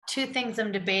two things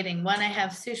I'm debating. One, I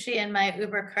have sushi in my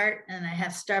Uber cart, and I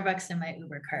have Starbucks in my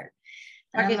Uber cart.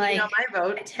 And Okay, I'm like, you know my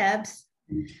vote. Hi, Tabs.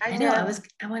 Hi, I know Tabs.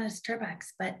 I wanted Starbucks,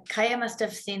 but Kaya must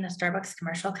have seen the Starbucks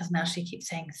commercial because now she keeps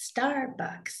saying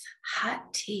Starbucks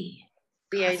hot tea.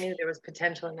 See, I knew there was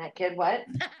potential in that kid. What?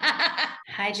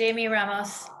 Hi, Jamie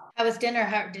Ramos. How was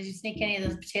dinner? Did you sneak any of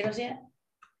those potatoes yet?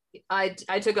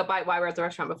 I took a bite while we were at the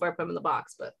restaurant before I put them in the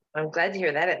box, but I'm glad to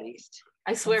hear that at least.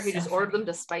 I swear That's he so just ordered funny.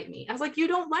 them to spite me. I was like, you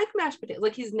don't like mashed potatoes.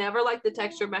 Like, he's never liked the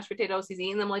texture of mashed potatoes. He's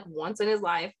eaten them like once in his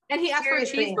life. And he asked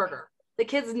Seriously. for a cheeseburger. The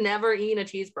kid's never eaten a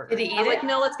cheeseburger. Did he eat I was like, it?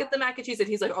 no, let's get the mac and cheese. And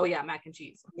he's like, oh yeah, mac and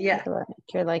cheese. Yeah.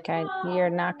 You're like, you're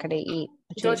not going to eat.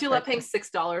 Don't you love paying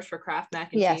 $6 for Kraft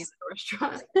mac and Yes. cheese at a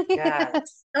restaurant?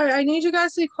 Yes. All right, I need you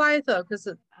guys to be quiet though, because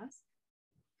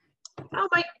Oh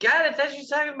my God, I thought you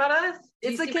were talking about us.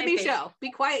 It's a Kimmy show. Be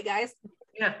quiet, guys.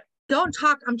 Yeah. don't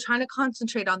talk. I'm trying to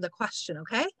concentrate on the question,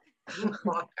 okay?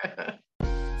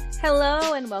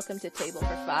 Hello and welcome to Table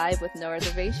for Five with no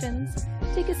reservations.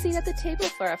 Take a seat at the table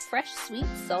for a fresh, sweet,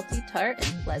 salty, tart,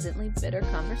 and pleasantly bitter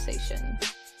conversation.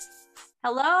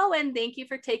 Hello, and thank you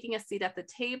for taking a seat at the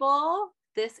table.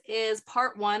 This is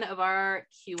part one of our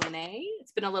Q&A.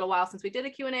 It's been a little while since we did a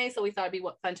Q&A, so we thought it'd be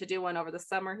fun to do one over the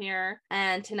summer here.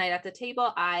 And tonight at the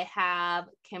table, I have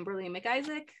Kimberly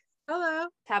McIsaac. Hello.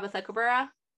 Tabitha Cabrera.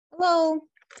 Hello.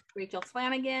 Rachel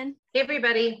Flanagan. Hey,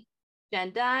 everybody.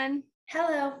 Jen Dunn.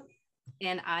 Hello.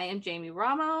 And I am Jamie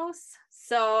Ramos.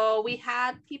 So we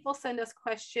had people send us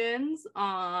questions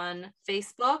on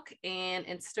Facebook and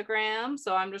Instagram.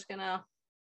 So I'm just going to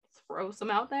throw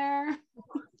some out there.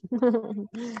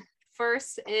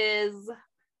 First is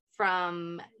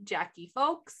from Jackie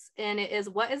Folks, and it is,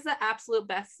 what is the absolute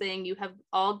best thing you have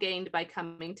all gained by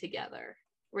coming together?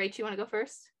 Rach, you want to go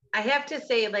first? I have to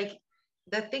say, like,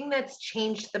 the thing that's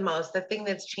changed the most, the thing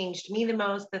that's changed me the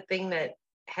most, the thing that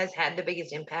has had the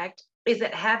biggest impact is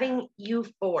that having you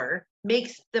four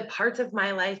makes the parts of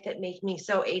my life that make me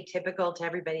so atypical to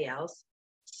everybody else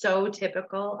so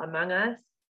typical among us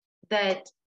that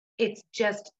it's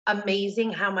just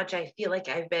amazing how much I feel like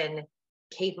I've been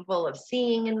capable of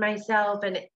seeing in myself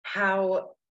and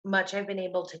how much I've been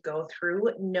able to go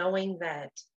through knowing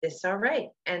that this is all right.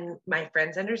 And my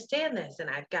friends understand this. And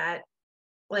I've got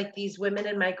like these women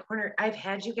in my corner. I've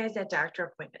had you guys at doctor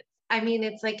appointments. I mean,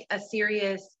 it's like a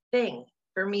serious thing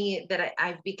for me that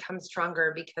I've become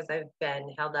stronger because I've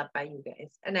been held up by you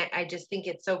guys. And I just think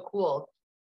it's so cool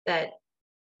that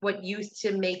what used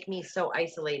to make me so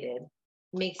isolated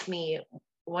makes me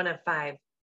one of five,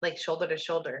 like shoulder to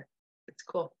shoulder. It's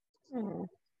cool. What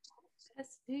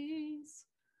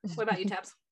about you,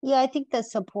 Tabs? Yeah, I think the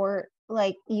support,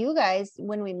 like you guys,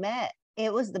 when we met,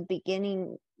 it was the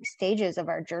beginning stages of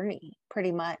our journey,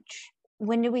 pretty much.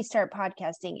 When did we start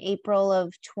podcasting? April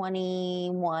of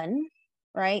 21,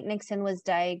 right? Nixon was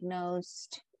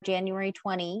diagnosed January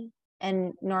 20,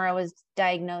 and Nora was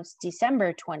diagnosed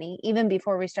December 20. Even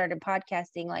before we started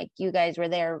podcasting, like you guys were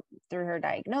there through her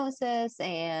diagnosis.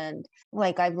 And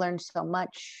like I've learned so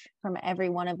much from every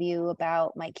one of you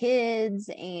about my kids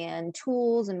and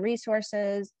tools and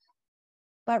resources.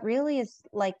 But really, it's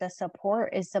like the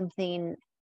support is something.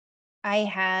 I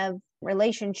have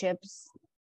relationships,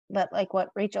 but like what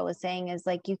Rachel was saying is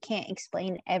like, you can't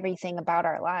explain everything about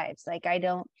our lives. Like I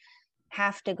don't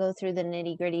have to go through the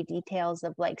nitty gritty details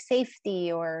of like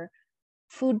safety or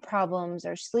food problems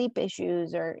or sleep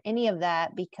issues or any of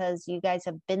that, because you guys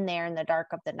have been there in the dark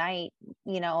of the night,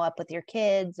 you know, up with your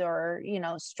kids or, you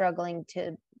know, struggling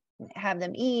to have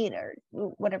them eat or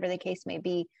whatever the case may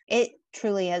be. It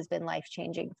truly has been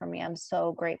life-changing for me. I'm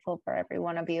so grateful for every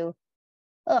one of you.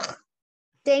 Ugh,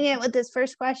 dang it with this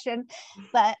first question,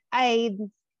 but I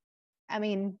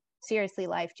mean, seriously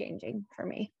life-changing for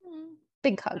me.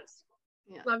 Big hugs.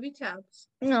 Yeah. Love you, Tabs.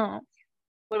 No.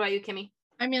 What about you, Kimmy?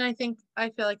 I mean, I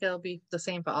feel like it'll be the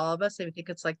same for all of us. I think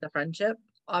it's like the friendship.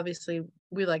 Obviously,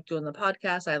 we like doing the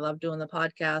podcast. I love doing the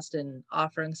podcast and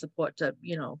offering support to,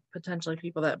 you know, potentially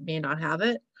people that may not have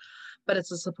it. But it's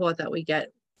the support that we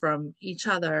get from each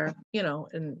other, you know,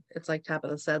 and it's like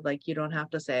Tabitha said, like, you don't have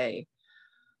to say,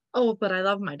 oh, but I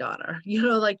love my daughter. You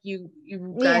know, like you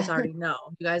guys already know.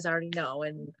 You guys already know.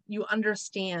 And you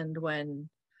understand when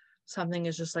something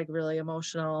is just like really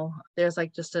emotional. There's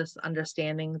like just this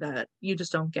understanding that you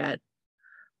just don't get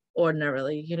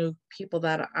ordinarily. You know, people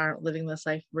that aren't living this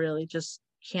life really just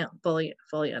can't fully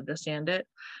understand it.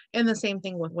 And the same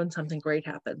thing with when something great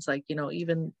happens, like, you know,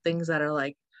 even things that are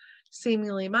like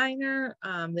seemingly minor,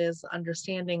 there's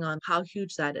understanding on how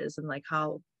huge that is and like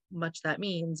how much that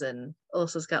means. And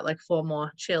Alyssa's got like 4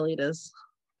 more cheerleaders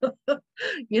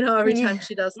you know, every time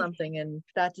she does something, and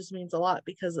that just means a lot,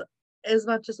 because as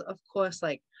much as, of course,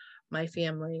 like my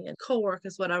family and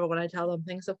coworkers, whatever, when I tell them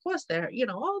things, of course they're,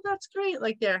 oh, that's great.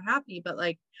 Like they're happy, but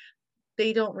like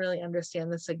they don't really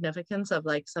understand the significance of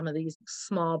like some of these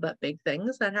small but big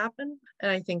things that happen.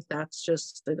 And I think that's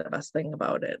just the best thing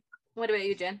about it. What about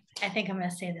you, Jen? I think I'm going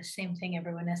to say the same thing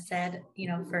everyone has said,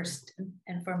 first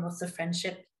and foremost, the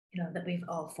friendship, that we've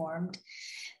all formed.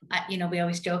 We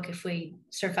always joke, if we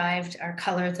survived our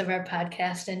colors of our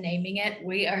podcast and naming it,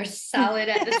 we are solid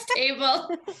at this table,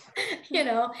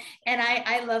 and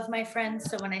I love my friends.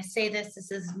 So when I say this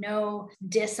is no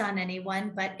diss on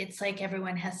anyone, but it's like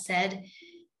everyone has said,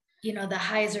 the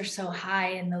highs are so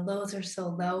high and the lows are so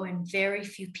low, and very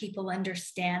few people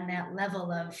understand that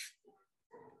level of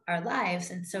our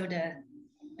lives. And so to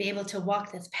be able to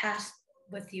walk this path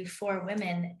with you 4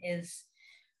 women is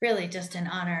really just an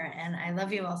honor. And I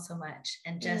love you all so much.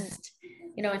 And just,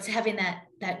 it's having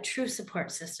that true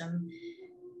support system,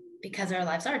 because our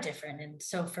lives are different. And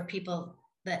so for people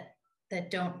that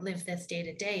don't live this day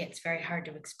to day, it's very hard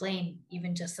to explain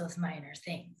even just those minor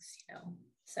things,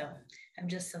 So I'm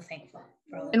just so thankful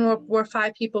for all of And you. we're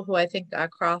 5 people who I think our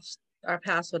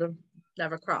paths would have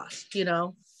never crossed,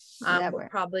 Never. We're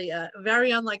probably a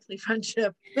very unlikely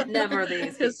friendship. Never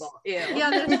these people. Ew.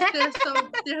 Yeah,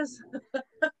 there's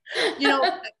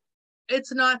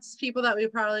it's not people that we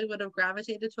probably would have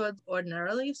gravitated towards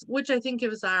ordinarily, which I think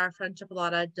gives our friendship a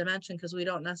lot of dimension, because we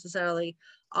don't necessarily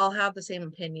all have the same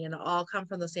opinion, all come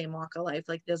from the same walk of life.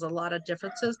 Like there's a lot of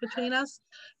differences between us,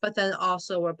 but then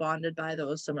also we're bonded by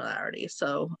those similarities.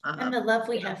 So And the love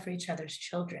we have for each other's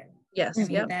children. Yes. I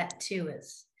mean, that too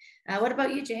is. What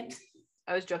about you, James?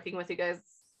 I was joking with you guys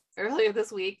earlier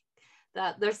this week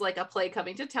that there's like a play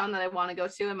coming to town that I want to go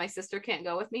to, and my sister can't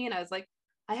go with me. And I was like,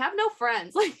 I have no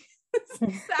friends. Like,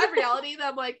 sad reality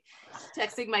that I'm like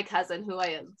texting my cousin, who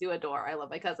I do adore. I love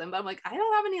my cousin, but I'm like, I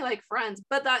don't have any like friends.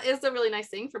 But that is a really nice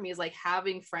thing for me, is like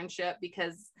having friendship,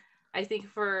 because I think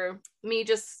for me,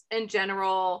 just in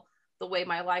general, the way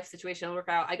my life situation worked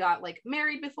out, I got like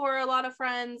married before a lot of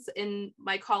friends in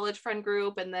my college friend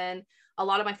group. And then a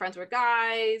lot of my friends were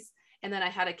guys. And then I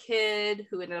had a kid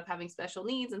who ended up having special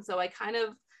needs. And so I kind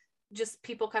of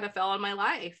people kind of fell in my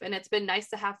life, and it's been nice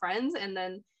to have friends. And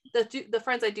then the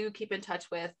friends I do keep in touch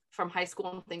with from high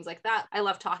school and things like that, I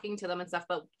love talking to them and stuff.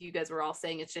 But you guys were all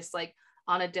saying it's just like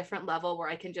on a different level where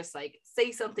I can just like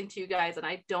say something to you guys, and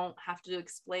I don't have to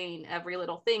explain every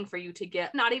little thing for you to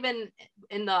get, not even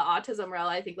in the autism realm.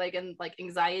 I think like in like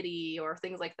anxiety or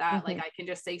things like that, like I can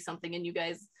just say something and you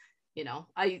guys,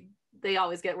 they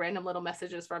always get random little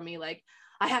messages from me like,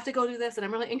 I have to go do this and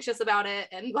I'm really anxious about it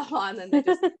and blah, blah, and then they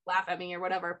just laugh at me or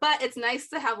whatever. But it's nice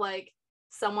to have like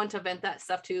someone to vent that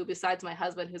stuff to, besides my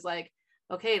husband, who's like,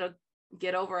 okay,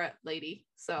 get over it, lady.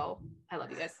 So I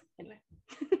love you guys. Anyway.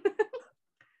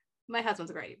 My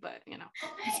husband's great, but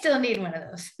I still need one of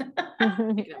those.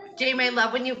 Jamie, I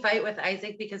love when you fight with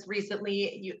Isaac, because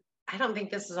recently I don't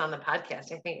think this is on the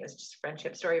podcast. I think it was just a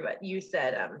friendship story, but you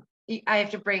said, I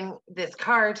have to bring this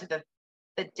car to the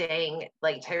dang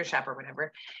like tire shop or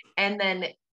whatever. And then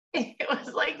it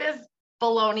was like this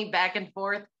baloney back and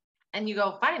forth. And you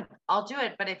go, fine, I'll do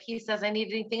it. But if he says I need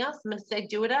anything else, I'm going to say,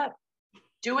 do it up,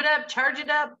 charge it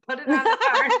up, put it on the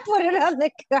card. Put it on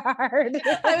the card.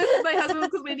 I was with my husband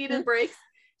because we needed brakes.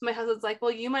 My husband's like,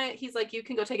 well, he's like, you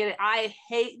can go take it. I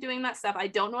hate doing that stuff. I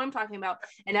don't know what I'm talking about.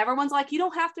 And everyone's like, you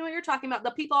don't have to know what you're talking about.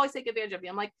 The people always take advantage of you.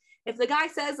 I'm like, if the guy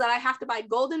says that I have to buy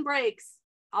golden brakes,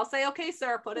 I'll say, okay,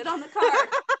 sir, put it on the card.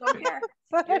 Don't care.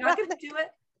 You're not going to do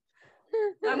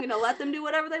it. I'm going to let them do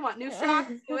whatever they want. New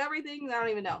shocks, new everything. I don't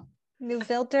even know. New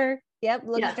filter. Yep.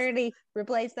 Looks dirty.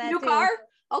 Replace that. New car.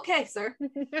 Okay, sir.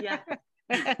 Yeah.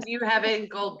 You have it in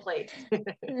gold plate.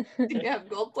 You have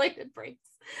gold plated brakes.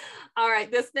 All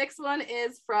right. This next one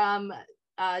is from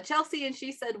Chelsea. And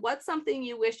she said, what's something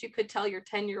you wish you could tell your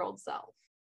 10-year-old self?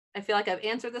 I feel like I've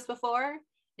answered this before,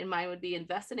 and mine would be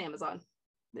invest in Amazon.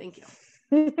 Thank you.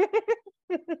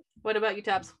 What about you,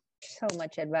 Tabs? So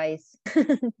much advice.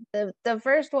 The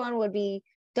first one would be,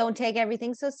 don't take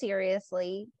everything so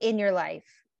seriously in your life.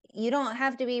 You don't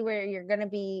have to be where you're going to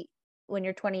be when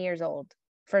you're 20 years old.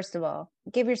 First of all,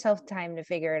 give yourself time to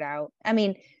figure it out. I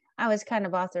mean, I was kind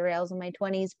of off the rails in my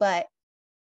 20s, but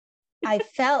I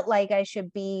felt like I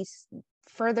should be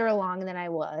further along than I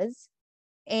was.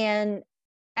 And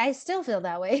I still feel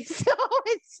that way. So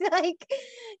it's like,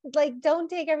 don't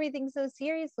take everything so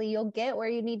seriously. You'll get where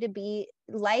you need to be.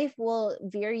 Life will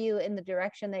veer you in the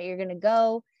direction that you're going to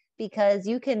go, because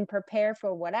you can prepare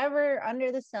for whatever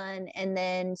under the sun, and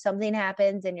then something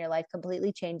happens and your life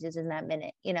completely changes in that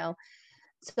minute,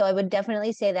 So I would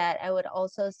definitely say that. I would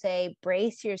also say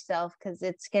brace yourself, because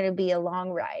it's going to be a long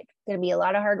ride. It's going to be a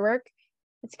lot of hard work.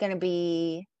 It's going to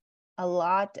be a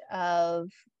lot of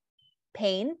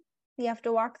pain you have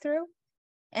to walk through,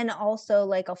 and also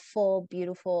like a full,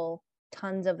 beautiful,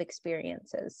 tons of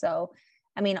experiences. So,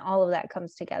 I mean, all of that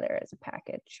comes together as a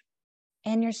package.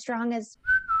 And you're strong as.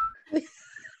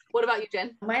 What about you,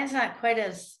 Jen? Mine's not quite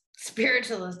as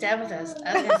spiritual as Tabitha's.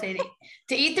 I was gonna say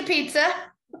to eat the pizza.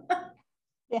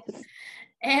 Yes.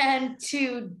 And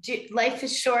to do, life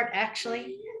is short,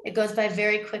 actually. It goes by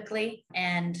very quickly,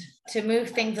 and to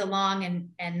move things along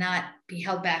and not be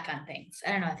held back on things.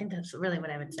 I don't know. I think that's really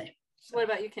what I would say. What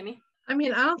about you, Kimmy? I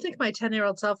mean, I don't think my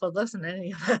 10-year-old self would listen to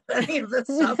any of this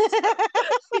stuff.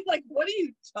 She's like, what are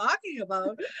you talking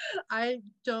about? I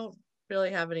don't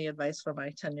really have any advice for my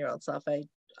 10-year-old self.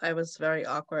 I was very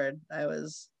awkward. I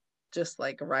was just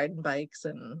like riding bikes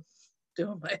and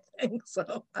doing my thing.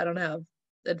 So I don't have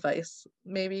advice.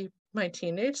 Maybe my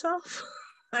teenage self.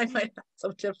 I might have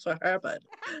some tips for her, but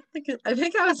I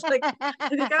think I was doing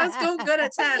good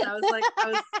at 10. I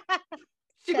was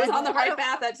She was on the right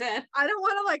path at 10. I don't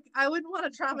want to I wouldn't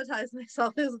want to traumatize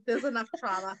myself. There's enough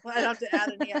trauma. I don't have to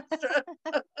add any extra.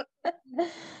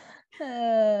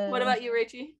 What about you,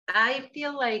 Rachie? I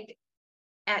feel like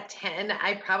at 10,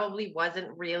 I probably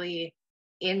wasn't really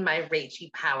in my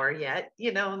Rachie power yet.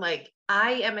 Like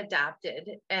I am adopted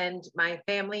and my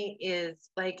family is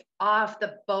like off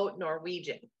the boat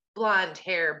Norwegian, blonde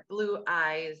hair, blue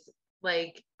eyes.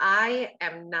 Like I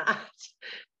am not,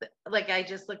 like I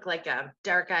just look like a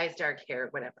dark eyes, dark hair,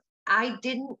 whatever. I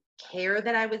didn't care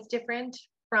that I was different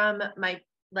from my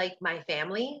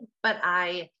family, but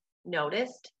I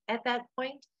noticed at that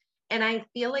point. And I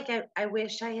feel like I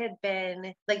wish I had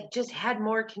been like, just had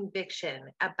more conviction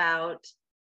about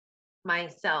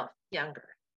myself younger.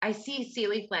 I see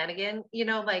Celie Flanagan,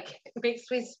 like it makes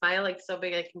me smile like so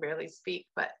big I can barely speak,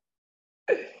 but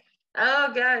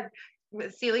oh God,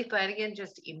 Celie Flanagan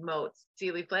just emotes.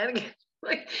 Celie Flanagan,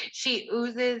 like she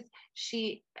oozes,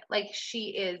 she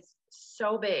is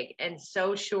so big and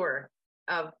so sure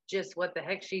of just what the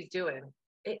heck she's doing.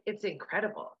 It's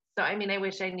incredible. So, I mean, I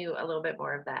wish I knew a little bit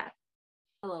more of that.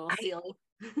 A little Celie.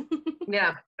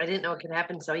 Yeah, I didn't know it could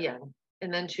happen so young.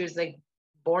 And then she was like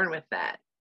born with that.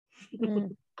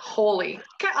 Holy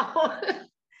cow.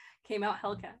 Came out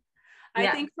Hellcat. Yeah.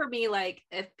 I think for me, like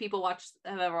if people have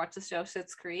ever watched the show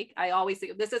Schitt's Creek, I always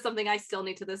think this is something I still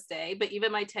need to this day. But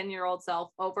even my 10-year-old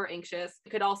self, over anxious,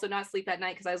 could also not sleep at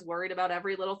night because I was worried about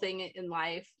every little thing in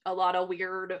life. A lot of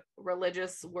weird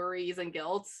religious worries and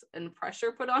guilt and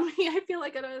pressure put on me. I feel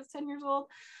like when I was 10 years old.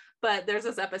 But there's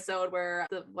this episode where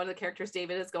one of the characters,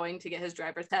 David, is going to get his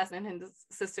driver's test, and his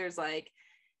sister's like,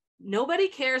 nobody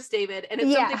cares, David. And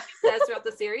it's something she says throughout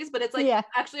the series, but it's like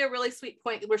actually a really sweet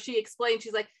point where she explains,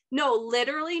 she's like, no,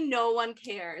 literally no one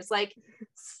cares. Like,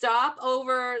 stop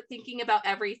over thinking about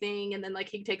everything. And then like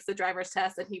he takes the driver's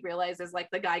test and he realizes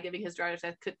like the guy giving his driver's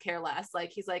test could care less.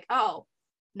 Like he's like, oh,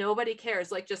 nobody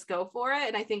cares. Like just go for it.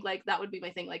 And I think like that would be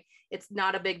my thing. Like it's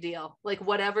not a big deal. Like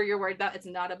whatever you're worried about, it's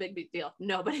not a big deal.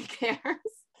 Nobody cares.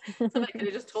 So I could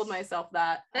have just told myself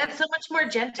that. That's so much more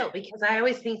gentle because I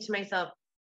always think to myself,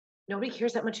 nobody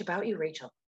cares that much about you,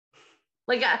 Rachel.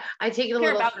 Like I take it a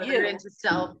little further into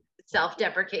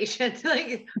self-deprecation.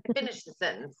 Like finish the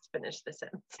sentence.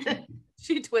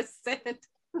 She twists it.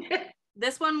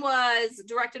 This one was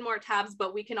directed more at Tabs,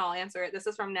 but we can all answer it. This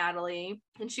is from Natalie,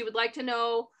 and she would like to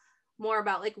know more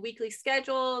about like weekly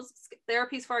schedules,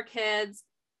 therapies for our kids.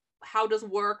 How does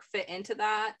work fit into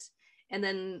that? And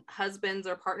then husband's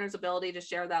or partner's ability to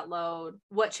share that load.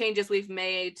 What changes we've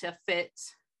made to fit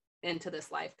into this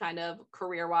life, kind of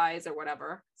career-wise or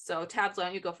whatever. So Tabs, why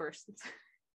don't you go first?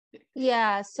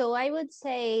 Yeah, so I would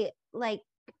say like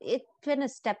it's been a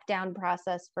step down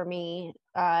process for me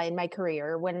in my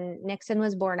career. When Nixon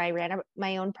was born, I ran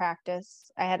my own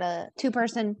practice. I had a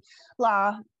 2-person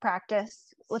law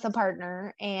practice with a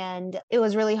partner, and it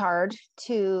was really hard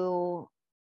to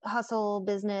hustle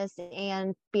business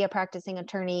and be a practicing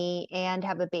attorney and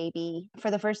have a baby. For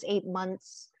the first 8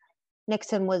 months,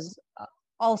 Nixon was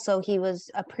he was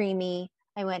a preemie.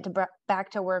 I went back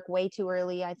to work way too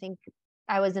early. I think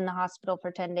I was in the hospital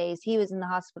for 10 days. He was in the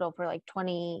hospital for like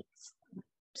 20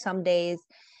 some days.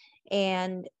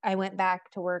 And I went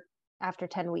back to work after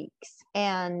 10 weeks.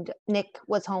 And Nick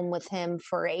was home with him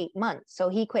for 8 months. So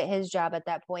he quit his job at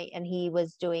that point and he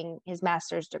was doing his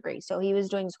master's degree. So he was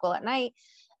doing school at night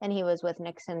and he was with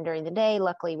Nixon during the day.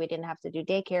 Luckily, we didn't have to do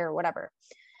daycare or whatever.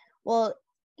 Well,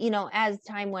 as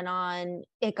time went on,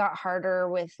 it got harder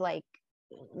with like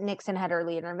Nixon had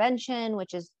early intervention,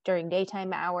 which is during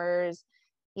daytime hours,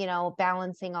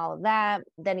 balancing all of that.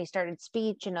 Then he started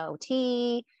speech and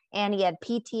OT. and he had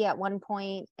PT at one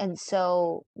point. And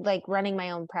so like running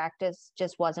my own practice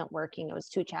just wasn't working. It was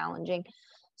too challenging.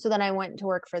 So then I went to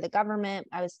work for the government.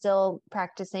 I was still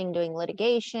practicing, doing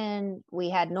litigation. We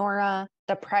had Nora,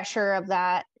 the pressure of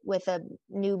that with a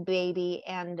new baby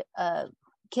and a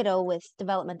kiddo with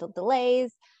developmental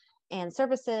delays and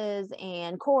services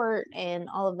and court and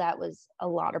all of that was a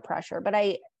lot of pressure. But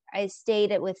I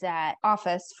stayed with that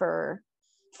office for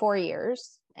 4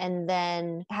 years and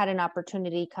then had an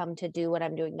opportunity come to do what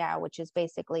I'm doing now, which is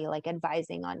basically like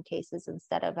advising on cases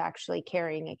instead of actually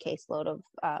carrying a caseload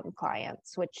of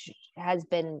clients, which has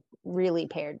been really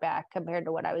pared back compared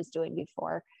to what I was doing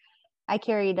before. I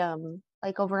carried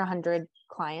like over 100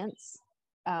 clients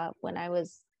when I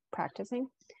was practicing.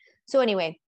 So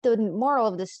anyway, the moral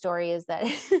of the story is that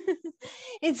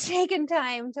it's taken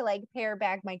time to like pare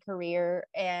back my career,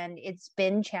 and it's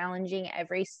been challenging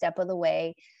every step of the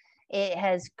way. It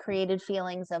has created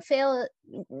feelings of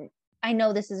I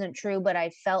know this isn't true, but I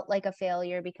felt like a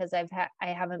failure because I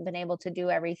haven't been able to do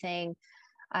everything.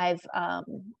 I've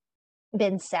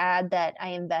been sad that I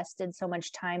invested so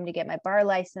much time to get my bar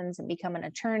license and become an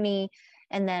attorney,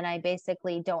 and then I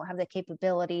basically don't have the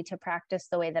capability to practice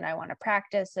the way that I want to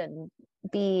practice and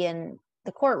be in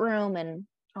the courtroom and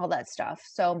all that stuff.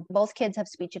 So both kids have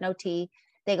speech and OT.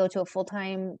 They go to a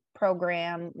full-time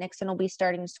program. Nixon will be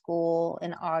starting school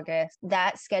in August.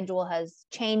 That schedule has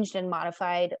changed and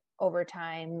modified over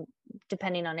time,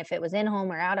 depending on if it was in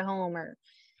home or out of home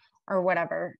or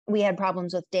whatever. We had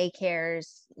problems with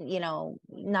daycares,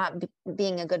 not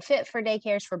being a good fit for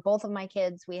daycares for both of my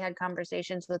kids. We had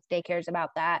conversations with daycares about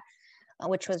that,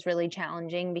 which was really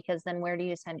challenging because then where do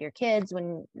you send your kids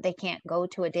when they can't go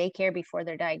to a daycare before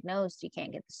they're diagnosed? You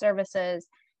can't get the services.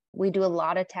 We do a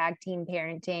lot of tag team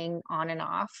parenting on and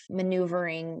off,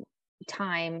 maneuvering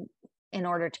time in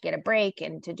order to get a break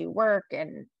and to do work.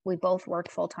 And we both work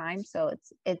full time. So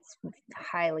it's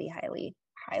highly, highly,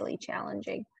 highly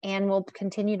challenging, and we'll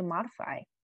continue to modify.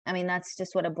 I mean, that's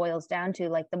just what it boils down to.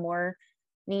 Like the more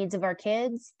needs of our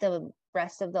kids, the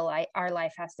rest of our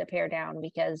life has to pare down,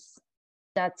 because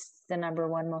that's the number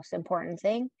one most important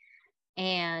thing.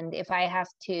 And if I have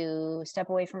to step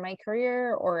away from my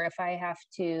career, or if I have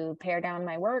to pare down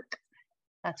my work,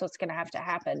 that's what's going to have to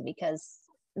happen, because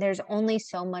there's only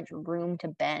so much room to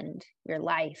bend your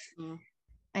life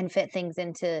and fit things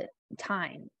into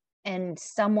time. And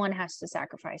someone has to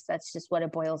sacrifice. That's just what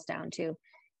it boils down to.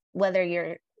 Whether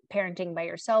you're parenting by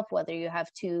yourself, whether you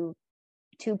have two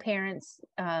parents.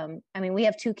 We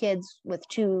have 2 kids with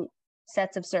 2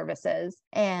 sets of services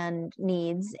and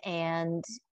needs, and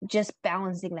just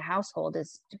balancing the household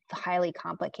is highly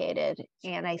complicated.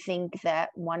 And I think that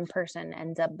one person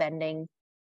ends up bending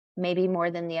maybe more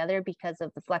than the other because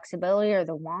of the flexibility or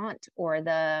the want or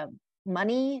the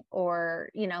money, or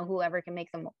whoever can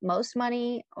make the most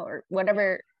money, or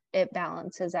whatever it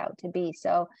balances out to be.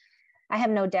 So I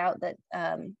have no doubt that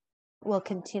we'll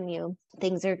continue.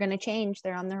 Things are going to change.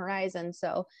 They're on the horizon.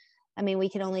 So we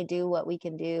can only do what we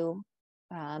can do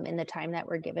in the time that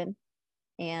we're given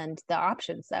and the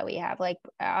options that we have. Like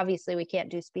obviously we can't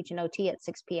do speech and OT at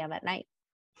 6 p.m. at night.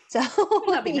 So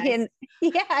That'd be nice.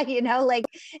 like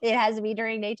it has to be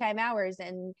during daytime hours,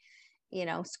 and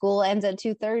school ends at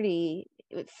 2:30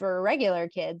 for regular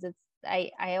kids. I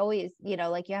always,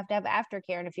 like you have to have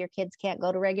aftercare. And if your kids can't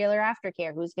go to regular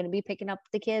aftercare, who's going to be picking up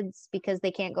the kids because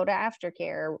they can't go to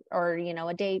aftercare or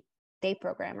a day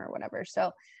program or whatever.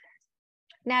 So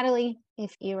Natalie,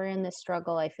 if you are in this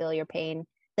struggle, I feel your pain.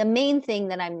 The main thing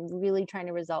that I'm really trying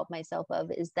to resolve myself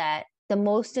of is that the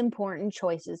most important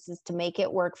choices is to make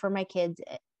it work for my kids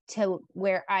to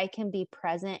where I can be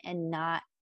present and not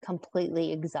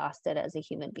completely exhausted as a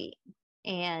human being.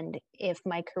 And if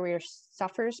my career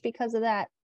suffers because of that,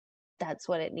 that's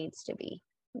what it needs to be,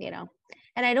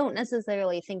 and I don't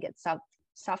necessarily think it's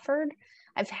suffered.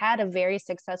 I've had a very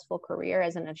successful career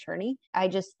as an attorney. I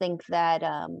just think that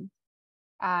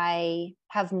I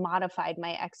have modified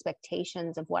my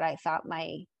expectations of what I thought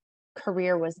my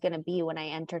career was going to be when I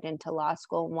entered into law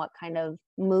school, and what kind of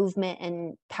movement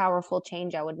and powerful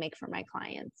change I would make for my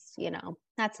clients.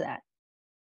 That's that.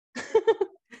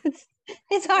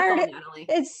 It's hard. That's all, Natalie.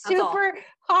 It's super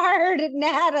hard,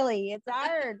 Natalie. It's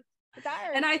hard. It's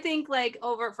hard. And I think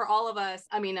for all of us,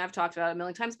 I've talked about it a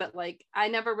million times, but I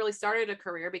never really started a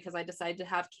career because I decided to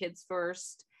have kids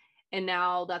first. And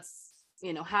now that's,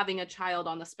 having a child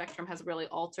on the spectrum has really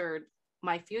altered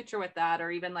my future with that,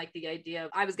 or even the idea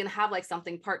of I was going to have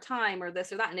something part-time or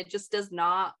this or that. And it just does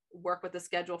not work with the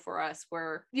schedule for us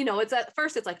where, it's at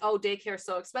first it's oh, daycare is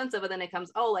so expensive. And then it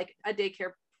comes, a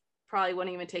daycare probably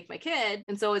wouldn't even take my kid.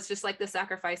 And so it's just like the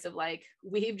sacrifice of like,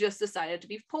 we've just decided to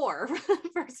be poor for the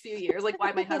first few years, like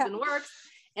why my husband works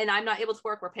and I'm not able to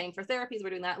work. We're paying for therapies.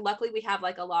 We're doing that. Luckily, we have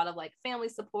like a lot of like family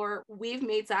support. We've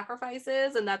made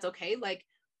sacrifices and that's okay. Like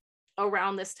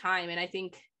around this time. And I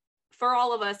think for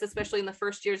all of us, especially in the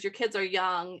first years, your kids are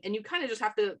young and you kind of just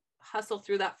have to hustle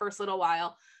through that first little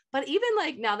while. But even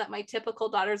like now that my typical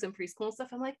daughter's in preschool and stuff,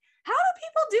 I'm like, how do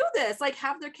people do this? Like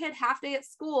have their kid half day at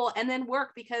school and then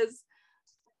work, because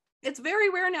it's very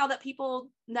rare now that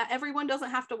everyone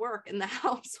doesn't have to work in the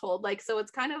household. Like, so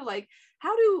it's kind of like,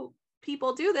 how do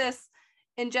people do this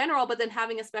in general? But then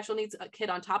having a special needs kid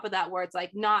on top of that, where it's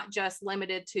like not just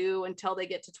limited to until they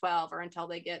get to 12 or until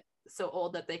they get so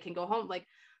old that they can go home. Like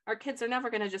our kids are never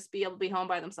going to just be able to be home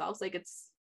by themselves. Like that's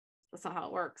not how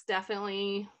it works.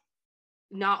 Definitely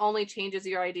not only changes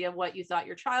your idea of what you thought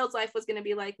your child's life was going to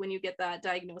be like when you get that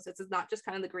diagnosis. It's not just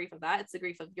kind of the grief of that, it's the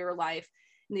grief of your life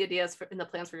and the ideas and the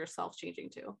plans for yourself changing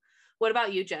too. What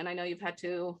about you, Jen? I know you've had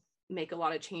to make a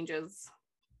lot of changes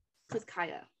with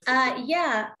Kaya.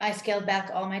 Yeah, I scaled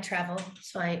back all my travel.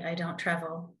 So I don't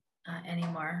travel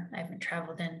anymore. I haven't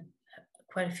traveled in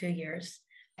quite a few years.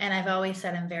 And I've always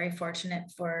said I'm very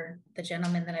fortunate for the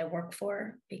gentleman that I work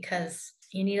for, because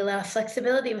you need a lot of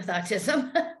flexibility with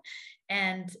autism.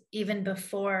 And even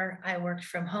before I worked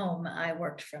from home, I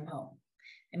worked from home.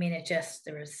 I mean,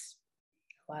 there was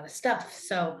a lot of stuff.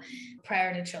 So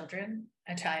prior to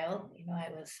a child, I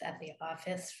was at the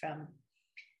office from,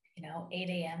 8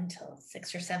 a.m. till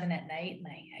 6 or 7 at night. And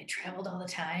I traveled all the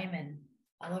time and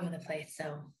all over the place.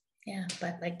 So yeah,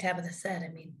 but like Tabitha said,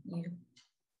 I mean, you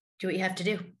do what you have to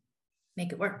do,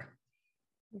 make it work.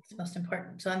 It's most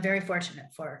important. So I'm very fortunate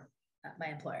for my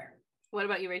employer. What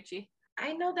about you, Rachie?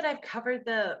 I know that I've covered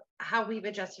how we've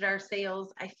adjusted our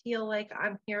sales. I feel like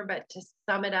I'm here, but to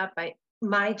sum it up,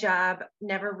 my job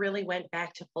never really went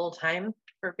back to full time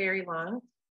for very long.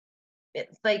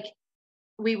 It's like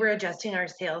we were adjusting our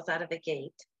sales out of the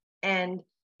gate, and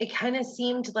it kind of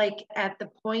seemed like at the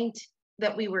point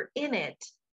that we were in it,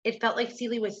 it felt like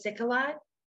Celie was sick a lot.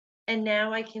 And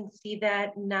now I can see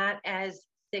that not as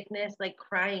sickness, like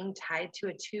crying tied to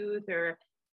a tooth or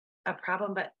a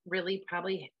problem, but really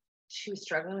probably she was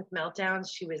struggling with meltdowns.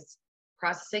 She was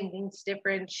processing things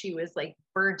different. She was like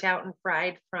burnt out and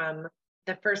fried from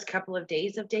the first couple of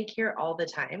days of daycare all the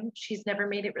time. She's never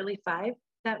made it really 5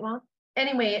 that long.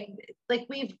 Anyway, like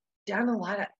we've done a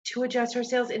lot to adjust our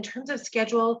sales in terms of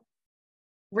schedule.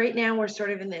 Right now, we're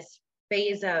sort of in this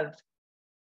phase of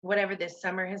whatever this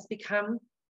summer has become,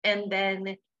 and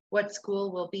then what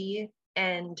school will be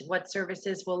and what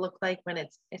services will look like when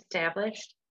it's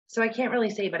established. So I can't really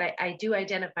say, but I do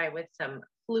identify with some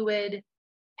fluid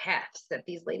paths that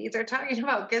these ladies are talking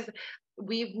about, because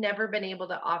we've never been able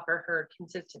to offer her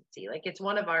consistency. Like it's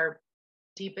one of our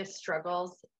deepest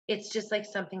struggles. It's just like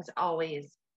something's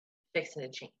always fixing to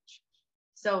change.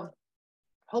 So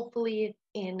hopefully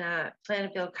in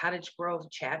Planetville Cottage Grove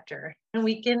chapter,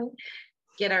 we can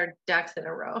get our ducks in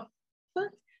a row.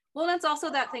 Well, that's also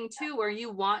that thing too, where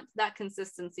you want that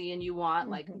consistency and you want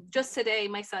like, just today,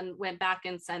 my son went back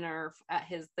in center at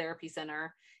his therapy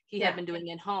center. He had been doing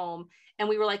in home, and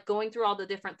we were like going through all the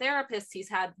different therapists he's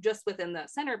had just within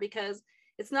that center, because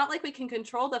it's not like we can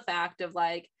control the fact of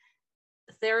like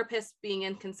therapists being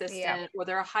inconsistent or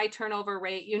they're a high turnover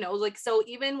rate, like, so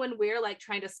even when we're like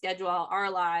trying to schedule out our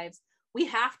lives, we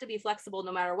have to be flexible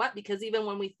no matter what, because even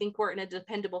when we think we're in a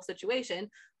dependable situation,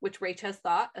 which Rach has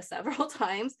thought several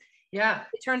times, it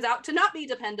turns out to not be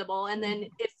dependable. And then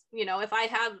if I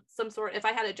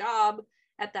had a job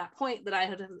at that point that I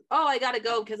had, I got to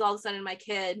go because all of a sudden my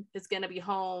kid is going to be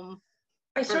home.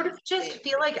 I sort of just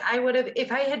feel like I would have,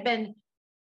 if I had been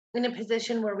in a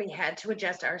position where we had to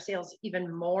adjust our sales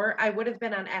even more, I would have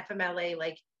been on FMLA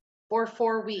like for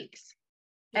 4 weeks,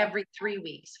 every 3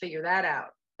 weeks, figure that out.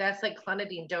 That's like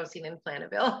clonidine dosing in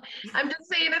Plainville. I'm just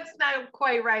saying it's not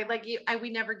quite right. Like we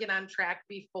never get on track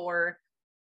before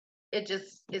it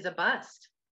just is a bust.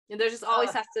 And there just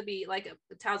always has to be like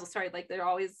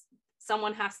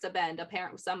someone has to bend. A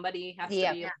parent, somebody has to be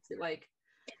able to like.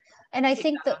 And I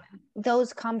think that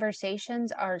those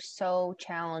conversations are so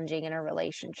challenging in a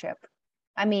relationship.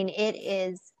 I mean, it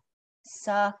is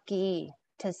sucky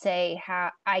to say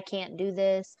how I can't do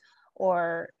this,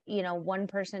 or, one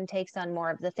person takes on more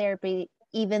of the therapy,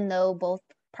 even though both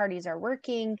parties are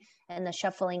working, and the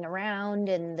shuffling around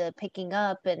and the picking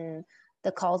up and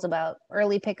the calls about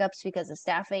early pickups because of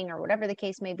staffing or whatever the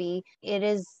case may be. It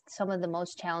is some of the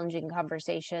most challenging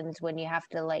conversations when you have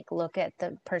to like look at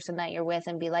the person that you're with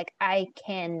and be like, I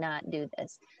cannot do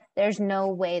this. There's no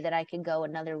way that I could go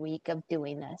another week of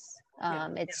doing this.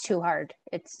 It's too hard.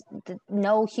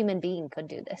 No human being could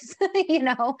do this.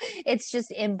 It's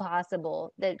just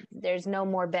impossible. That there's no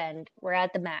more bend. We're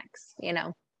at the max.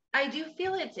 I do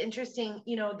feel it's interesting,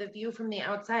 the view from the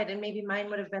outside, and maybe mine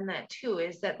would have been that too,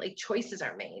 is that like choices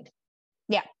are made.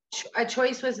 Yeah. A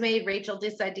choice was made. Rachel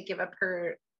decided to give up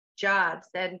her jobs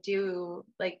and do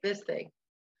like this thing.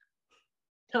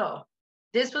 Oh,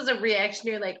 this was a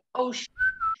reactionary, like, oh,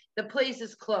 the place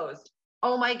is closed.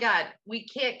 Oh my God, we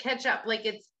can't catch up. Like,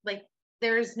 it's like,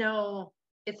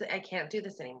 I can't do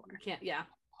this anymore. You can't, yeah.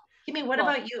 Kimmy, what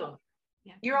about you?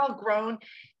 Yeah. You're all grown.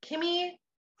 Kimmy,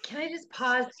 can I just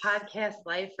pause podcast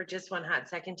life for just one hot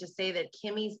second to say that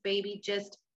Kimmy's baby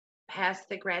just passed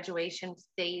the graduation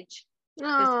stage.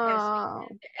 Oh.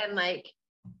 And like,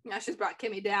 now she's brought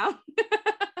Kimmy down.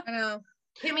 I know.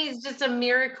 Kimmy's just a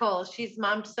miracle. She's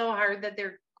mommed so hard that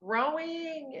they're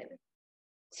growing.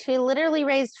 She literally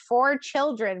raised 4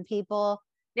 children, people.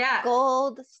 Yeah.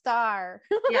 Gold star.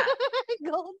 Yeah.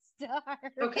 Gold star.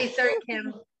 Okay, sorry,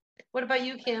 Kim. What about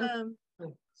you, Kim?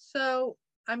 So,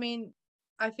 I mean,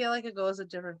 I feel like it goes at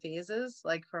different phases,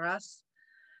 like for us.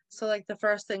 So, like, the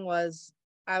first thing was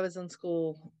I was in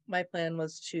school. My plan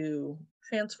was to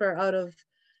transfer out of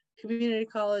community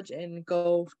college and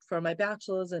go for my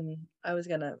bachelor's, and I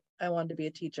wanted to be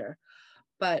a teacher.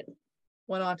 But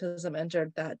when autism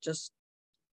entered,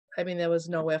 there was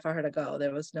nowhere for her to go.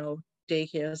 There was no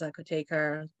daycares that could take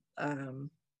her.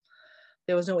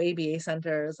 There was no ABA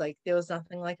centers. Like, there was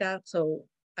nothing like that. So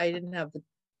I didn't have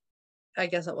I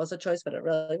guess it was a choice, but it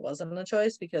really wasn't a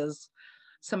choice because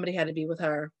somebody had to be with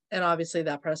her. And obviously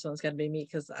that person was going to be me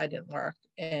because I didn't work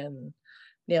and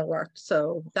Neil worked.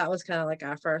 So that was kind of like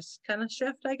our first kind of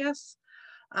shift, I guess.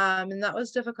 And that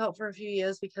was difficult for a few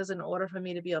years because in order for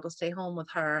me to be able to stay home with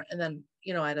her, and then,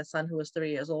 I had a son who was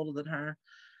 3 years older than her,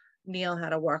 Neil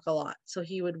had to work a lot. So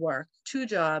he would work 2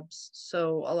 jobs.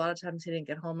 So a lot of times he didn't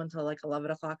get home until like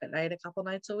 11 o'clock at night, a couple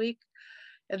nights a week.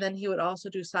 And then he would also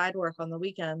do side work on the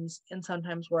weekends and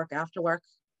sometimes work after work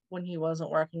when he wasn't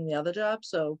working the other job.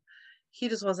 So he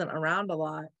just wasn't around a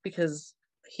lot because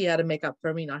he had to make up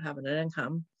for me not having an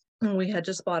income. And we had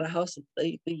just bought a house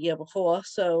the year before.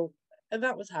 So, and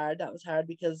that was hard. That was hard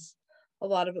because a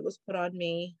lot of it was put on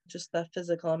me, just the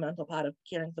physical and mental part of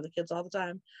caring for the kids all the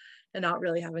time and not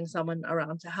really having someone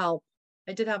around to help.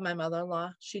 I did have my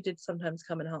mother-in-law. She did sometimes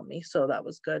come and help me. So that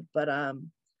was good. But,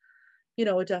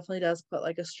 it definitely does put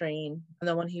like a strain. And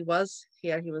then when he was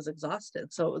here, he was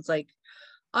exhausted. So it was like,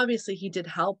 obviously he did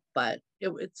help, but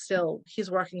it's still,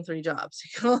 he's working 3 jobs.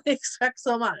 You can only expect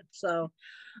so much. So,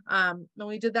 and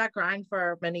we did that grind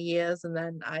for many years. And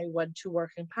then I went to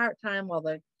working part-time while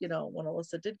when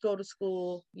Alyssa did go to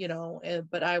school,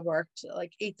 but I worked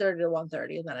like 8:30 to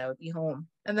 1:30 and then I would be home.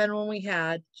 And then when we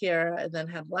had Kiera and then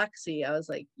had Lexi, I was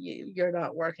like, you're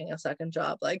not working a second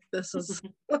job. Like, this is,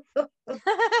 We can't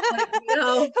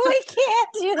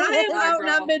do I this. am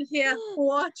outnumbered here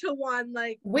 4-1.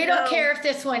 Like, We don't care if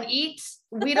this one eats.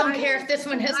 We don't care if this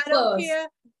one has I don't clothes. care.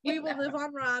 We will live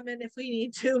on ramen if we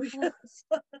need to because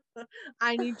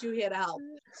I need you here to help.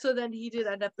 So then he did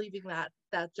end up leaving that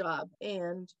job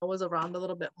and was around a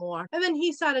little bit more. And then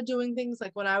he started doing things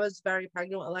like when I was very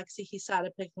pregnant with Lexi, he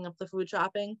started picking up the food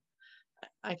shopping.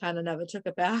 I kind of never took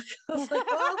it back. I was like,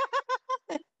 well,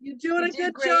 you're doing a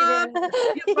good job.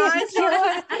 Your mind's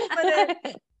really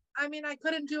confident. I mean, I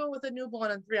couldn't do it with a newborn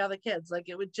and 3 other kids. Like,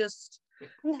 it just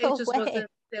wasn't,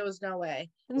 there was no way.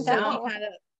 No. So he kind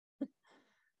of,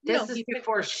 This is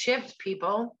before shift,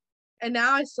 people. And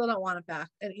now I still don't want it back.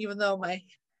 And even though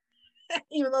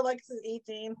Lexi's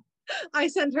 18, I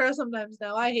send her sometimes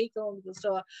now. I hate going to the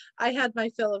store. I had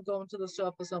my fill of going to the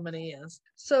store for so many years.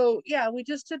 So yeah, we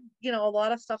just did, a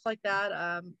lot of stuff like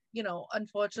that.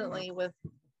 Unfortunately with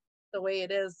the way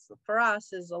it is for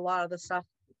us is a lot of the stuff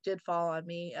did fall on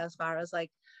me as far as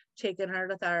like taking her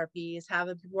to therapies,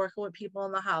 working with people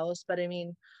in the house. But I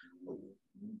mean,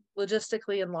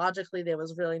 logistically and logically, there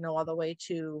was really no other way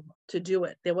to do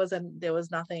it. There was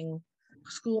nothing.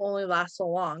 School only lasts so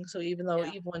long. So even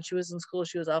when she was in school,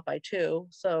 she was out by 2.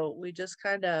 So we just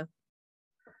made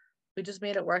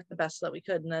it work the best that we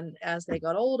could. And then as they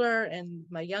got older and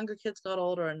my younger kids got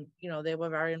older and, they were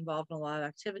very involved in a lot of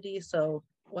activities. So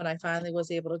when I finally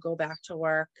was able to go back to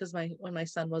work, because when my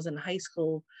son was in high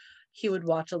school, he would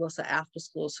watch Alyssa after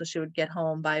school. So she would get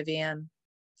home by van.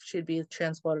 She'd be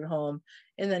transported home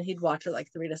and then he'd watch her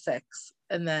like 3 to 6.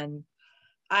 And then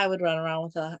I would run around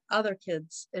with the other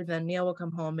kids and then Neil would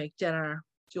come home, make dinner,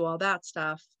 do all that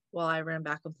stuff while I ran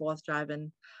back and forth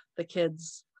driving the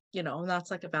kids, and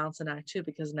that's like a balancing act too,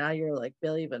 because now you're like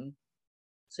barely even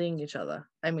seeing each other.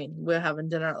 I mean, we're having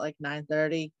dinner at like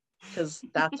 9:30 because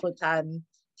that's what time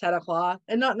 10 o'clock.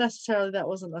 And not necessarily, that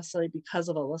wasn't necessarily because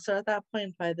of Alyssa at that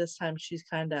point. By this time, she's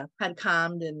kind of had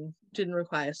calmed and didn't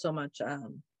require so much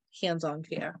hands-on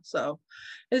care. So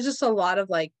it's just a lot of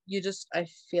like, I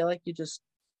feel like you just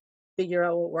figure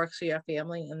out what works for your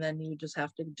family and then you just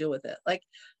have to deal with it. Like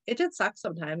it did suck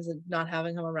sometimes and not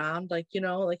having him around, like,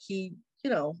 like he,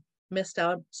 missed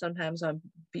out sometimes on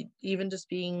even just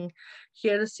being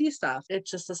here to see stuff.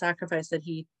 It's just a sacrifice that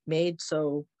he made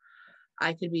so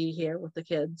I could be here with the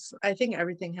kids. I think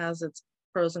everything has its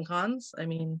pros and cons. I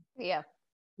mean, Yeah.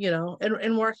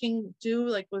 And working too,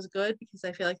 like, was good because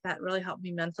I feel like that really helped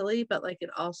me mentally, but like it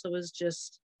also is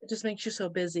just, it just makes you so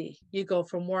busy. You go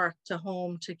from work to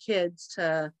home to kids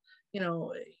to, you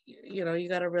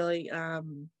got to really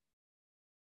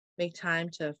make time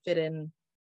to fit in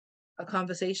a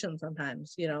conversation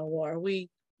sometimes, or we,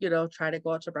 try to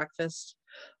go out to breakfast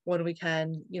when we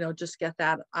can, just get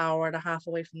that hour and a half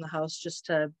away from the house just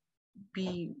to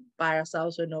be by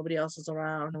ourselves when nobody else is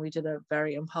around. We did a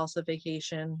very impulsive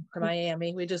vacation to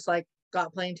Miami. We just like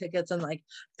got plane tickets and like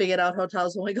figured out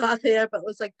hotels when we got there, but it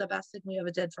was like the best thing we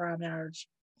ever did for our marriage.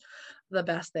 The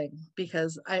best thing,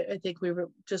 because I think we were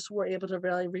able to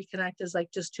really reconnect as like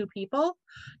just two people,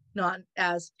 not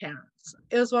as parents.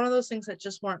 It was one of those things that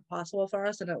just weren't possible for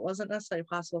us, and it wasn't necessarily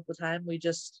possible at the time.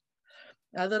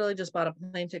 I literally just bought a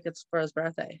plane tickets for his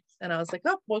birthday, and I was like,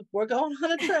 oh, we're going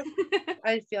on a trip.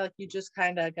 I feel like you just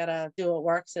kind of gotta do what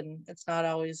works, and it's not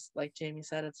always, like Jamie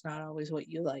said, it's not always what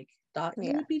you like thought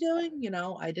you would be doing.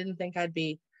 I didn't think I'd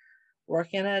be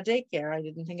working at a daycare. I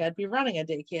didn't think I'd be running a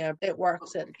daycare. It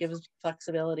works. It gives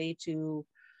flexibility to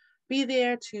be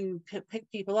there, to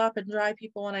pick people up and drive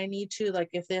people when I need to. Like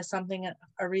if there's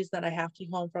a reason that I have to be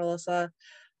home for Alyssa,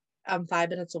 I'm 5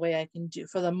 minutes away. I can do,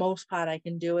 for the most part, I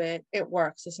can do it. It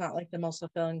works. It's not like the most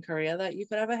fulfilling career that you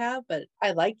could ever have, but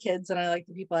I like kids and I like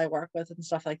the people I work with and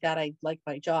stuff like that. I like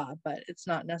my job, but it's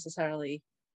not necessarily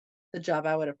the job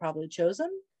I would have probably chosen.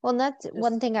 Well, that's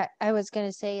one thing I was going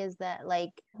to say is that,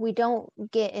 like, we don't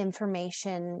get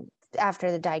information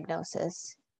after the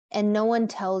diagnosis, and no one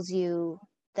tells you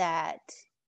that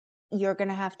you're going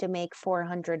to have to make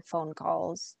 400 phone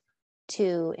calls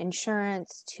to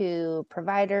insurance, to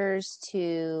providers,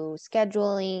 to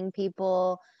scheduling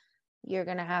people. You're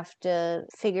going to have to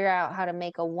figure out how to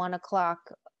make a 1 o'clock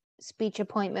speech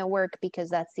appointment work because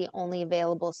that's the only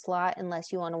available slot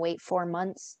unless you want to wait 4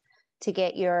 months to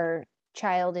get your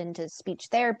child into speech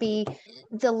therapy.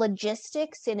 The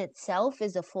logistics in itself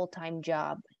is a full-time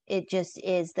job. It just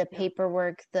is the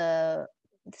paperwork, the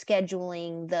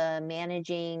scheduling, the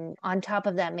managing, on top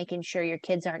of that, making sure your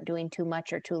kids aren't doing too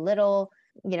much or too little,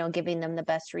 giving them the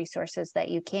best resources that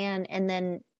you can. And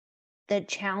then the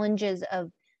challenges of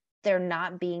there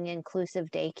not being inclusive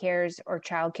daycares or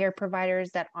childcare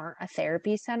providers that aren't a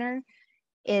therapy center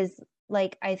is,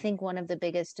 like, I think one of the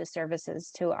biggest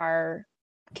disservices to our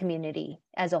community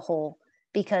as a whole,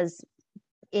 because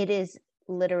it is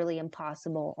literally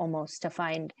impossible almost to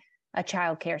find a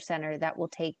child care center that will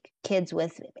take kids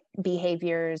with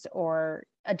behaviors or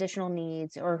additional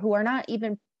needs or who are not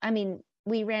even,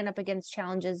 we ran up against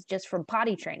challenges just from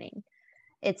potty training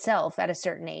itself at a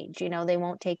certain age. They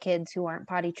won't take kids who aren't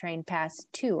potty trained past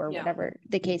 2 or whatever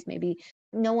the case may be.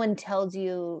 No one tells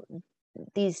you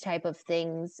these type of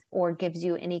things or gives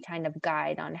you any kind of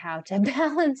guide on how to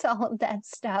balance all of that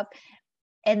stuff.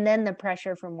 And then the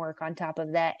pressure from work on top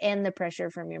of that and the pressure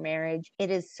from your marriage.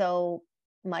 It is so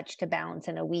much to balance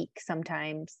in a week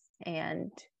sometimes,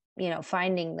 and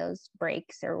finding those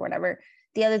breaks or whatever.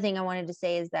 The other thing I wanted to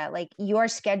say is that, like, your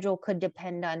schedule could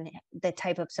depend on the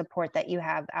type of support that you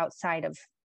have outside of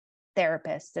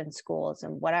therapists and schools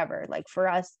and whatever. Like for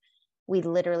us, we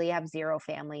literally have 0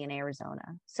 family in Arizona.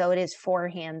 So it is 4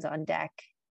 hands on deck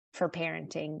for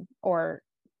parenting, or,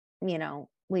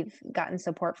 we've gotten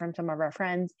support from some of our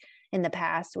friends in the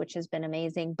past, which has been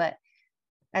amazing. But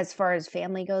as far as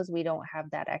family goes, we don't have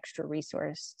that extra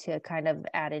resource to kind of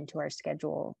add into our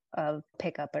schedule of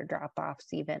pickup or drop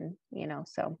offs even,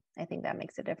 so I think that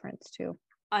makes a difference too.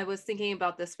 I was thinking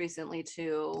about this recently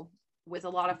too, with a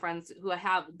lot of friends who I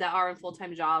have that are in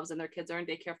full-time jobs and their kids are in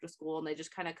daycare after school and they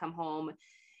just kind of come home,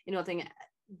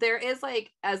 there is,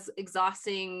 like, as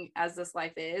exhausting as this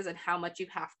life is and how much you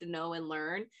have to know and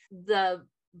learn, the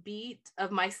beat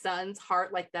of my son's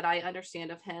heart, like, that I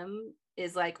understand of him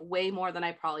is like way more than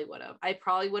I probably would have. I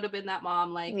probably would have been that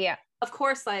mom, like, of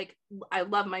course, like, I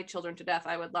love my children to death.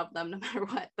 I would love them no matter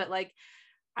what. But like,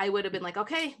 I would have been like,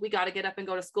 okay, we got to get up and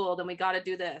go to school. Then we got to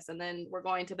do this. And then we're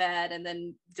going to bed. And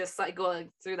then just like going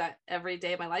through that every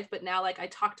day of my life. But now, like, I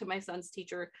talk to my son's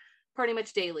teacher pretty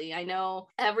much daily. I know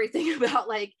everything about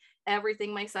like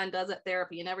everything my son does at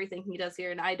therapy and everything he does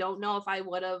here. And I don't know if I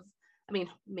would have, I mean,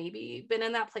 maybe been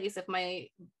in that place if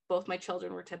both my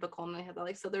children were typical and I had that,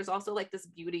 like, so there's also like this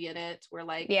beauty in it where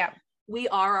like, Yeah. we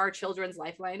are our children's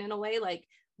lifeline in a way. Like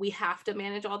we have to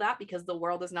manage all that because the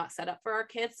world is not set up for our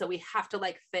kids. So we have to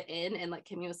like fit in and like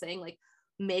Kimmy was saying, like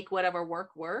make whatever work.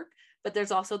 But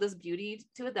there's also this beauty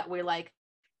to it that we're like,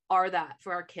 are that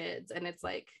for our kids. And it's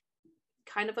like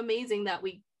kind of amazing that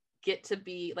we get to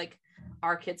be like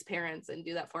our kids' parents and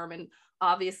do that for them. And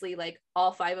obviously like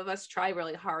all 5 of us try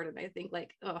really hard. And I think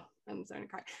like, oh, I'm starting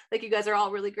to cry. Like you guys are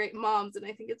all really great moms. And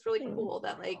I think it's really cool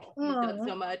that like you've done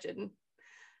so much. And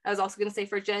I was also going to say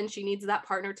for Jen, she needs that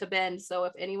partner to bend. So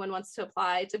if anyone wants to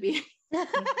apply to be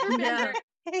Yeah.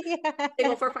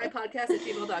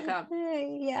 table45podcast@gmail.com.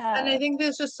 Yeah. And I think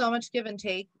there's just so much give and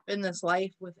take in this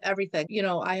life with everything. You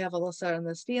know, I have Alyssa in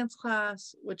this dance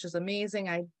class, which is amazing.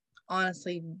 I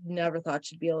honestly never thought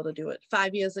she'd be able to do it.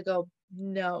 5 years ago,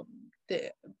 no,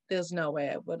 there's no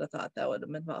way I would have thought that would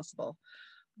have been possible.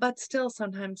 But still,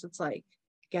 sometimes it's like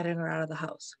getting her out of the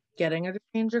house, getting her to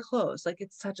change her clothes. Like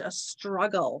it's such a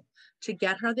struggle to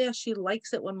get her there. She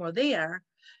likes it when we're there.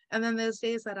 And then there's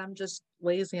days that I'm just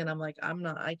lazy and I'm like,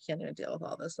 I can't even deal with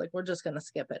all this. Like, we're just going to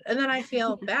skip it. And then I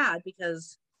feel bad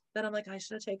because then I'm like, I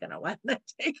should have taken her. Why didn't I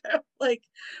take her? Like,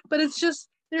 but it's just,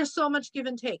 there's so much give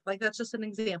and take. Like, that's just an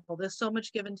example. There's so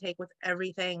much give and take with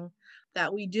everything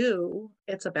that we do.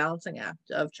 It's a balancing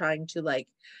act of trying to like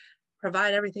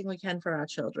provide everything we can for our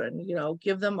children, you know,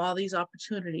 give them all these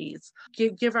opportunities,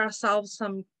 give ourselves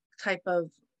some type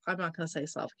of, I'm not going to say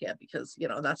self-care because, you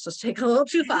know, that's just taking a little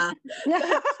too far.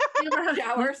 Give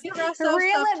ourselves Reel it some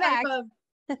type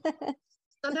back.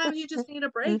 sometimes you just need a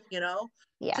break, you know?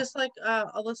 Yeah. Just like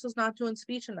Alyssa's not doing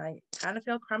speech and I kind of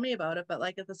feel crummy about it, but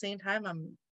like at the same time,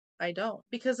 I don't,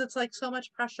 because it's like so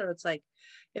much pressure. It's like,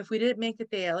 if we didn't make it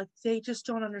there, like they just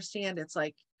don't understand. It's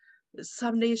like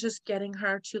some days just getting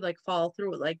her to like fall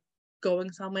through, like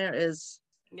going somewhere is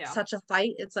such a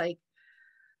fight. It's like,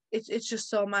 it's just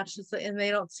so much. It's like, and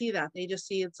they don't see that. They just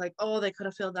see it's like, oh, they could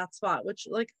have filled that spot, which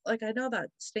like I know that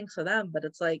stinks for them, but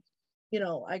it's like, you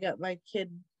know, I got my kid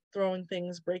throwing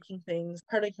things, breaking things,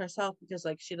 hurting herself because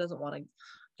like she doesn't want to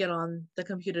get on the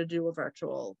computer to do a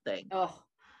virtual thing. Oh,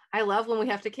 I love when we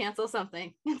have to cancel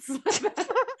something.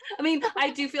 I mean,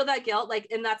 I do feel that guilt, like,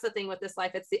 and that's the thing with this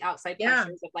life. It's the outside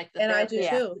pressures of like the and I do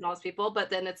too. And all those people, but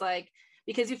then it's like,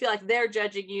 because you feel like they're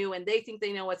judging you and they think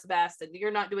they know what's best and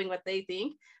you're not doing what they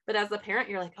think. But as the parent,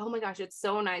 you're like, oh my gosh, it's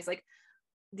so nice. Like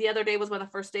the other day was one of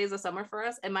the first days of summer for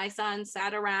us. And my son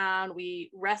sat around,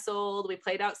 we wrestled, we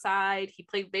played outside. He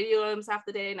played video games half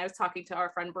the day. And I was talking to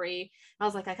our friend Bree. I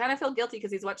was like, I kind of feel guilty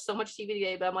because he's watched so much TV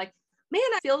today, but I'm like, man,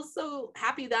 I feel so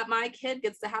happy that my kid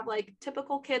gets to have like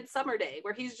typical kid summer day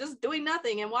where he's just doing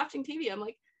nothing and watching TV. I'm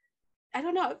like, I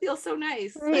don't know, it feels so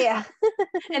nice. Yeah.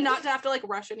 And not to have to like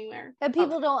rush anywhere. But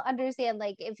people don't understand,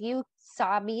 like, if you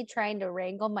saw me trying to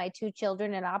wrangle my 2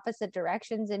 children in opposite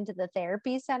directions into the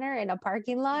therapy center in a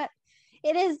parking lot,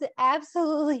 it is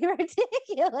absolutely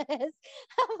ridiculous.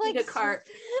 I'm like, a cart.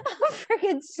 I'm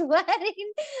freaking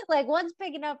sweating. Like, one's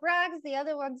picking up rocks, the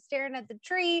other one's staring at the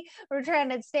tree. We're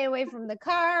trying to stay away from the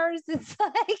cars. It's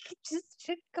like just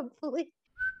a complete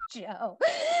show.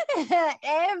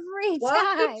 Every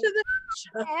time.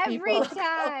 Every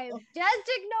time. Just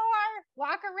ignore.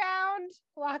 Walk around.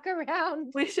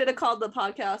 We should have called the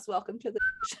podcast Welcome to the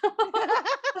Show.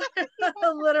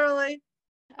 Literally.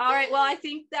 All right, well, I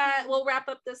think that we'll wrap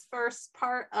up this first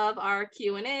part of our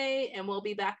Q&A and we'll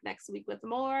be back next week with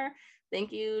more.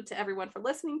 Thank you to everyone for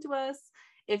listening to us.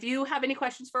 If you have any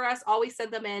questions for us, always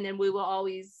send them in and we'll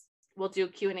do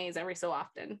Q&As every so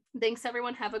often. Thanks,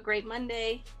 everyone. Have a great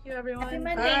Monday. Thank you, everyone. Happy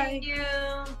Monday. Bye. Thank you.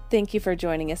 Thank you for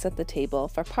joining us at the table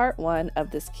for part 1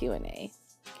 of this Q&A.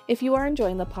 If you are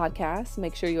enjoying the podcast,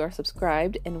 make sure you are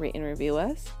subscribed and rate and review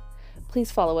us.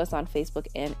 Please follow us on Facebook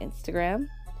and Instagram.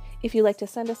 If you'd like to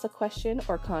send us a question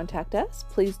or contact us,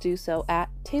 please do so at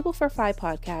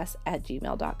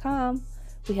table45podcast@gmail.com.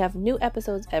 We have new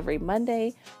episodes every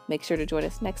Monday. Make sure to join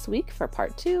us next week for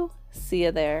part 2. See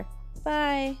you there.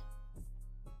 Bye.